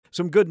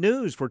Some good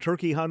news for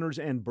turkey hunters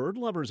and bird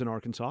lovers in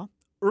Arkansas.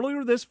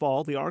 Earlier this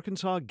fall, the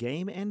Arkansas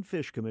Game and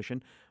Fish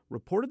Commission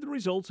reported the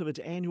results of its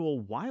annual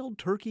wild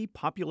turkey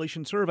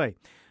population survey,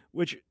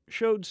 which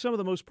showed some of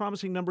the most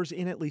promising numbers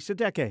in at least a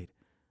decade.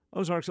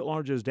 Ozarks at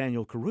Large's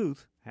Daniel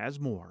Caruth has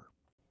more.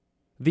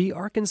 The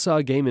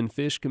Arkansas Game and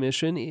Fish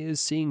Commission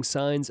is seeing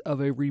signs of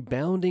a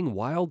rebounding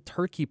wild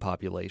turkey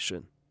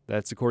population.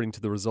 That's according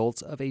to the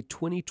results of a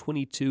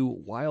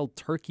 2022 wild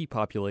turkey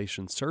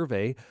population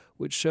survey,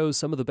 which shows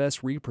some of the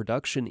best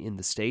reproduction in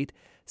the state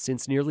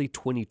since nearly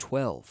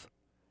 2012.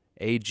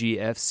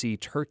 AGFC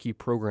Turkey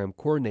Program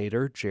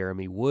Coordinator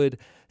Jeremy Wood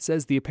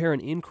says the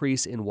apparent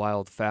increase in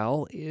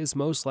wildfowl is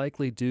most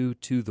likely due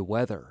to the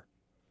weather.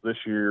 This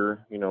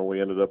year,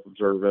 we ended up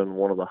observing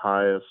one of the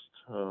highest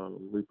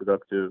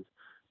reproductive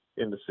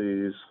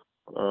indices,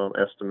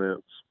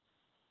 estimates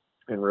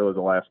in really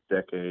the last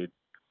decade,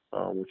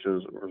 which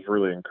was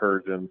really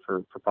encouraging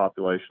for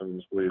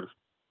populations. We've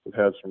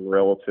had some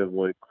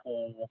relatively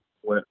cool,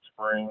 wet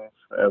springs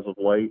as of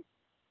late,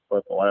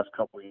 but the last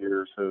couple of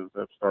years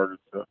have started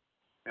to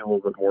be a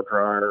little bit more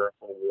drier,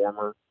 a little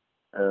warmer,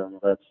 and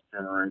that's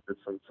generated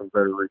some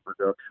better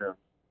reproduction.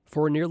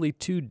 For nearly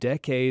 2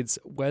 decades,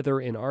 weather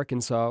in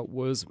Arkansas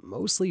was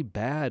mostly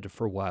bad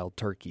for wild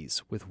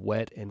turkeys, with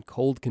wet and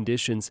cold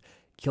conditions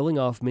killing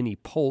off many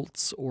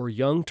poults or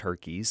young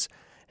turkeys,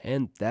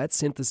 and that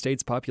sent the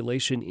state's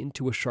population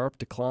into a sharp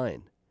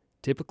decline.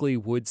 Typically,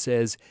 Wood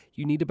says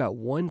you need about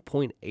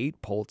 1.8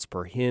 poults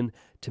per hen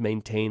to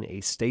maintain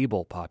a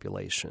stable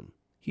population.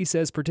 He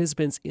says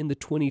participants in the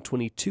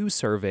 2022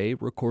 survey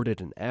recorded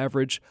an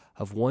average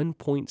of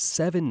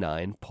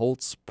 1.79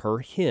 poults per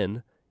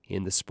hen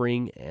in the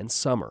spring and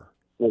summer.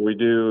 What we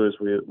do is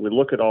we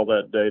look at all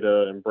that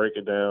data and break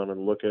it down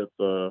and look at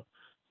the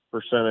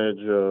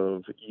percentage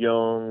of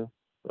young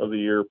of the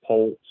year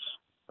poults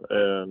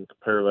and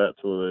compare that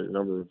to the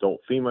number of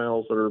adult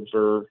females that are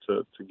observed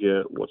to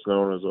get what's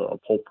known as a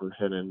poult per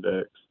hen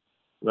index.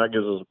 And that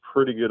gives us a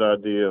pretty good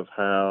idea of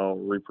how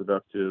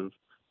reproductive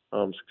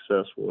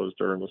success was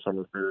during the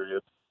summer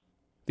period.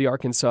 The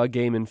Arkansas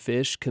Game and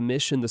Fish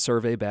commissioned the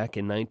survey back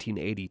in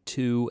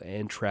 1982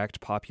 and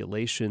tracked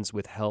populations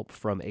with help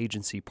from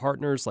agency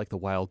partners like the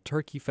Wild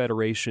Turkey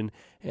Federation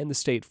and the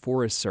State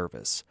Forest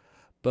Service.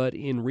 But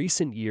in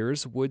recent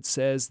years, Wood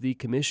says the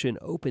commission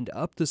opened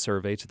up the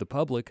survey to the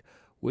public,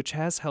 which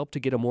has helped to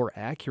get a more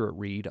accurate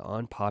read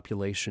on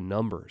population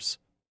numbers.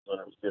 It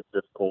was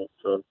difficult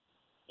to,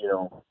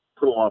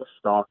 put a lot of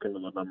stock into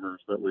the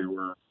numbers that we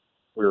were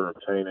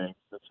obtaining,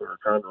 and so we're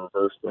trying to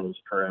reverse those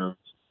trends.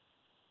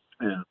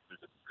 And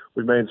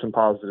we've made some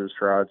positive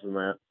strides in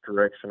that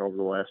direction over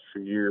the last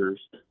few years.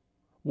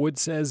 Wood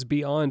says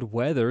beyond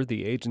weather,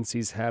 the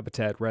agency's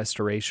habitat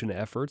restoration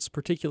efforts,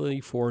 particularly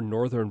for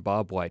northern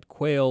bobwhite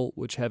quail,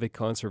 which have a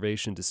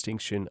conservation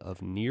distinction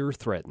of near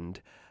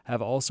threatened,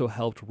 have also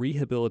helped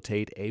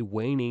rehabilitate a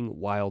waning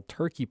wild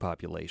turkey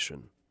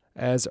population.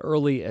 As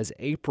early as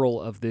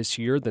April of this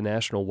year, the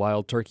National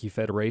Wild Turkey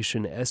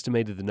Federation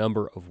estimated the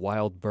number of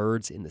wild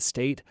birds in the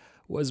state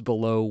was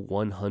below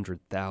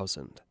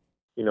 100,000.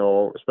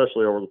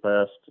 Especially over the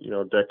past,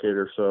 decade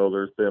or so,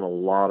 there's been a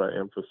lot of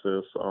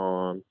emphasis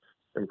on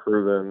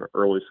improving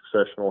early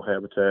successional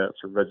habitats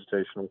or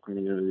vegetational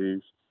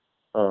communities,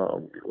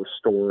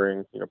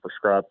 restoring,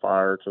 prescribed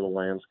fire to the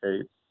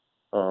landscape,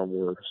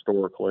 where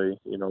historically,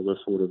 this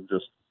would have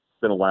just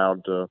been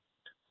allowed to,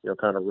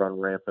 kind of run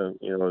rampant,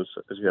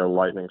 as you have a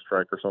lightning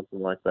strike or something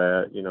like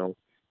that,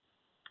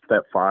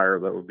 that fire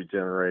that would be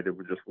generated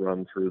would just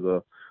run through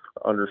the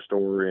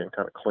understory and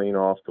kind of clean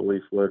off the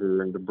leaf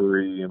litter and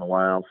debris and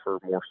allow for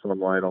more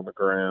sunlight on the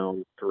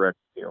ground, direct,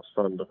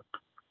 sun to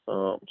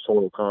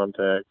soil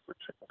contact, which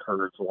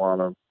encourages a lot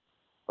of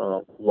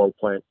low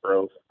plant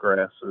growth,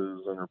 grasses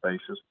and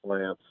herbaceous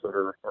plants that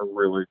are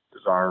really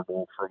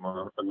desirable from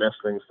a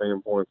nesting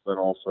standpoint, but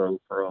also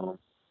from,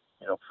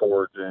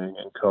 foraging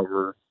and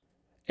cover.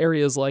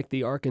 Areas like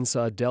the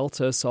Arkansas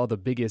Delta saw the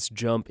biggest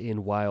jump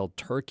in wild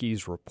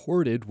turkeys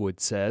reported, Wood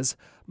says,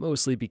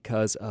 mostly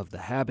because of the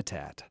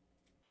habitat.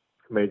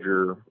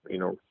 Major,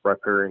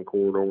 riparian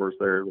corridors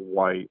there, the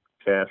White,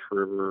 Cache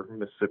River,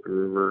 Mississippi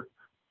River,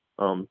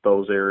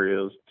 those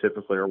areas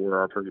typically are where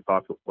our turkey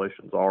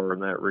populations are in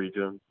that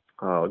region.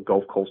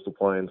 Gulf Coastal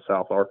Plains,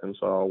 South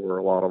Arkansas, where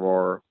a lot of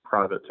our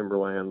private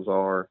timberlands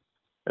are.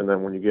 And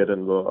then when you get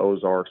into the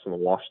Ozarks and the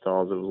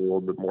Ouachitas, it was a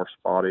little bit more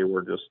spotty.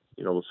 Where just,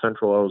 the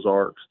central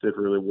Ozarks did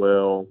really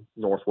well.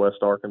 Northwest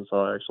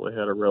Arkansas actually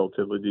had a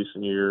relatively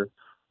decent year.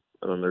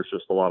 And then there's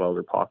just a lot of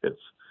other pockets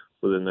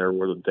within there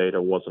where the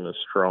data wasn't as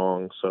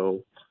strong.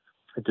 So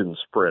it didn't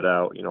spread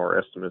out. Our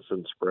estimates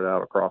didn't spread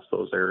out across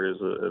those areas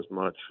as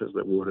much as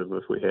they would have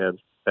if we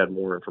had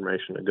more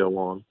information to go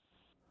on.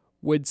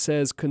 Wood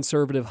says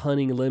conservative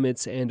hunting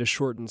limits and a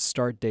shortened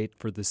start date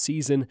for the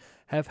season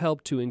have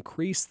helped to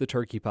increase the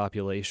turkey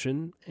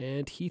population,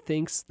 and he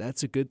thinks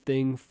that's a good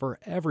thing for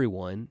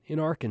everyone in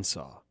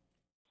Arkansas.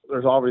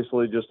 There's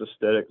obviously just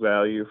aesthetic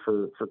value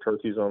for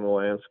turkeys on the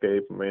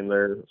landscape. I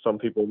mean, some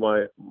people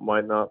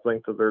might not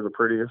think that they're the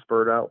prettiest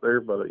bird out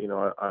there, but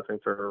I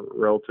think they're a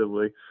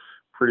relatively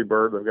pretty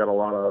bird. They've got a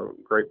lot of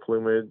great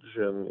plumage,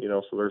 and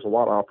so there's a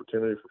lot of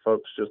opportunity for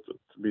folks just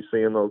to be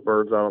seeing those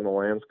birds out on the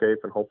landscape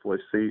and hopefully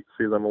see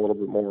them a little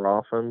bit more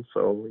often.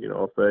 So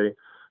if they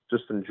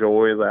just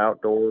enjoy the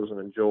outdoors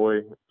and enjoy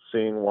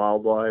seeing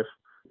wildlife,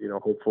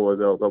 hopefully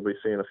they'll be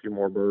seeing a few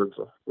more birds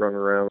running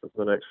around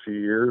the next few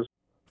years.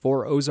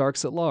 For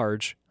Ozarks at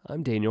Large,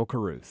 I'm Daniel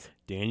Carruth.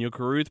 Daniel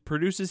Carruth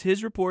produces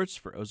his reports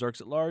for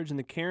Ozarks at Large in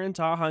the Karen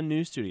Taha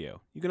News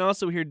Studio. You can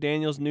also hear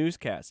Daniel's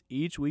newscast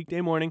each weekday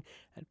morning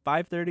at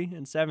 5:30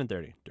 and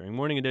 7:30 during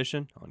Morning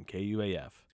Edition on KUAF.